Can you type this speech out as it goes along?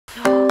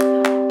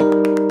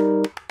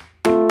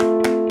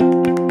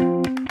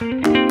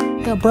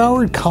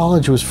Broward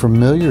College was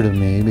familiar to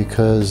me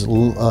because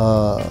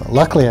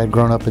luckily I'd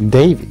grown up in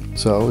Davie,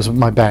 so it was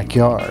my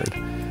backyard.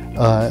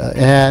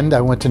 And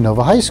I went to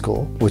Nova High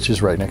School, which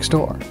is right next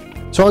door.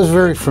 So I was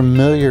very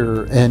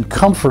familiar and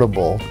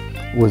comfortable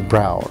with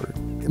Broward.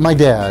 My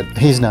dad,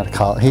 he's not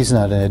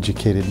an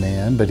educated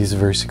man, but he's a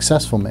very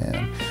successful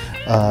man.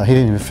 He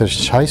didn't even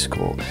finish high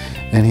school.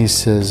 And he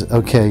says,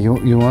 okay,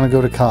 you want to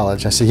go to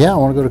college? I said, yeah, I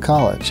want to go to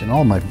college. And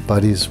all my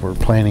buddies were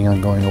planning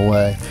on going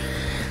away.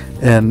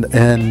 And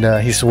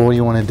he said, well, what do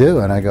you want to do?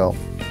 And I go,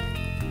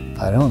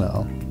 I don't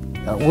know.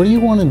 What do you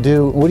want to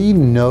do? What do you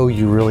know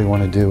you really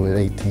want to do at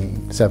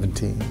 18,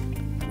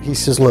 17? He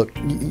says, look,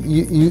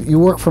 you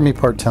work for me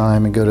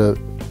part-time and go to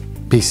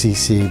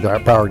BCC,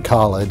 Broward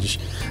College,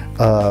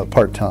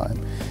 part-time,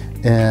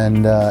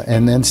 and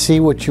then see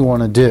what you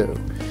want to do.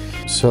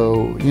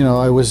 So, you know,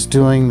 I was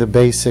doing the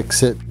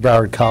basics at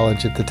Broward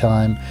College at the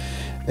time,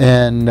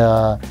 and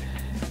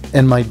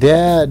my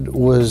dad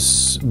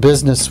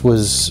business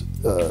was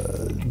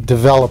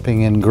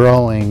developing and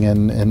growing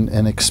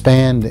and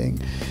expanding,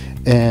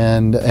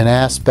 and an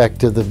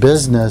aspect of the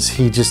business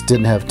he just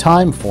didn't have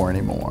time for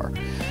anymore,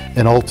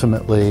 and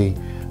ultimately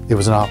it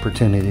was an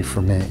opportunity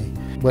for me.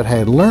 What I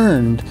had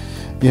learned,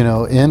 you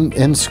know,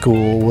 in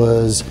school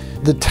was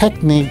the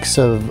techniques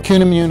of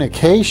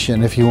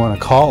communication, if you want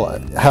to call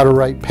it, how to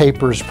write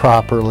papers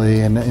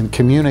properly and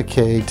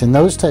communicate, and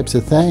those types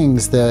of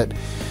things that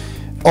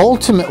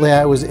ultimately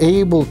I was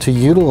able to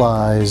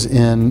utilize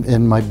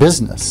in my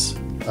business.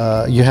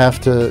 You have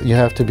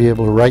to be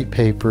able to write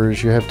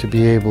papers. You have to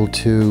be able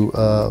to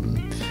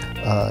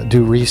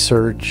do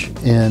research,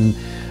 and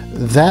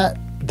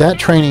that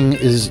training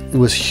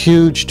was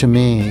huge to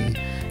me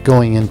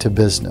going into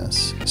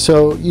business.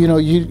 So, you know,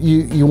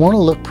 you want to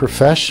look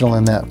professional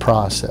in that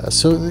process.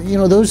 So, you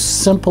know, those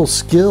simple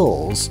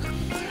skills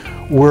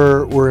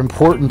were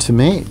important to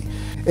me.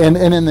 And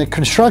in the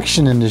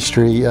construction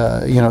industry,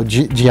 you know,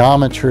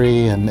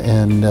 geometry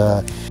and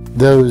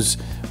those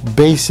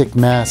basic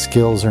math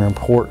skills are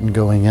important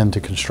going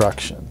into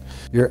construction.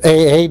 Your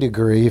AA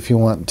degree, if you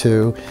want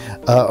to,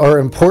 are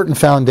an important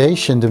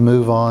foundation to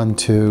move on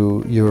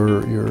to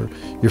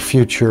your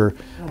future.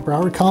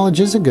 Broward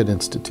College is a good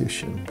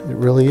institution. It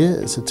really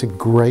is. It's a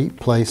great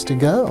place to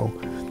go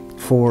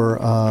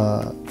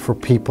for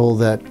people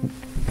that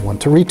want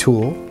to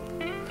retool,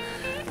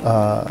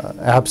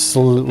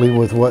 absolutely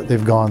with what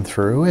they've gone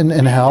through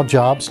and how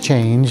jobs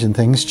change and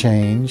things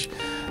change,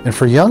 and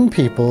for young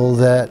people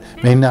that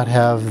may not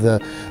have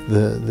the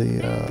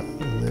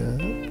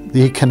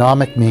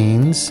economic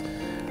means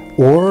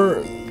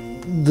or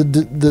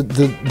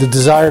the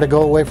desire to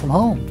go away from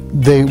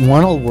home. They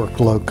want to work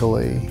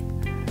locally.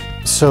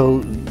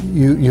 So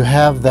you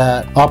have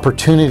that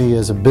opportunity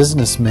as a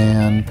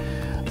businessman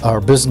or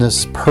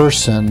business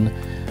person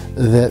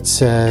that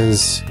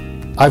says,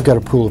 I've got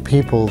a pool of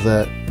people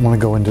that want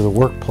to go into the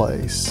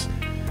workplace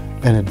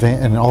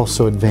and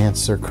also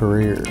advance their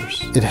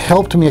careers. It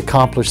helped me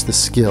accomplish the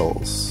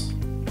skills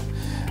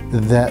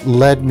that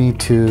led me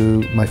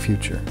to my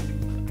future.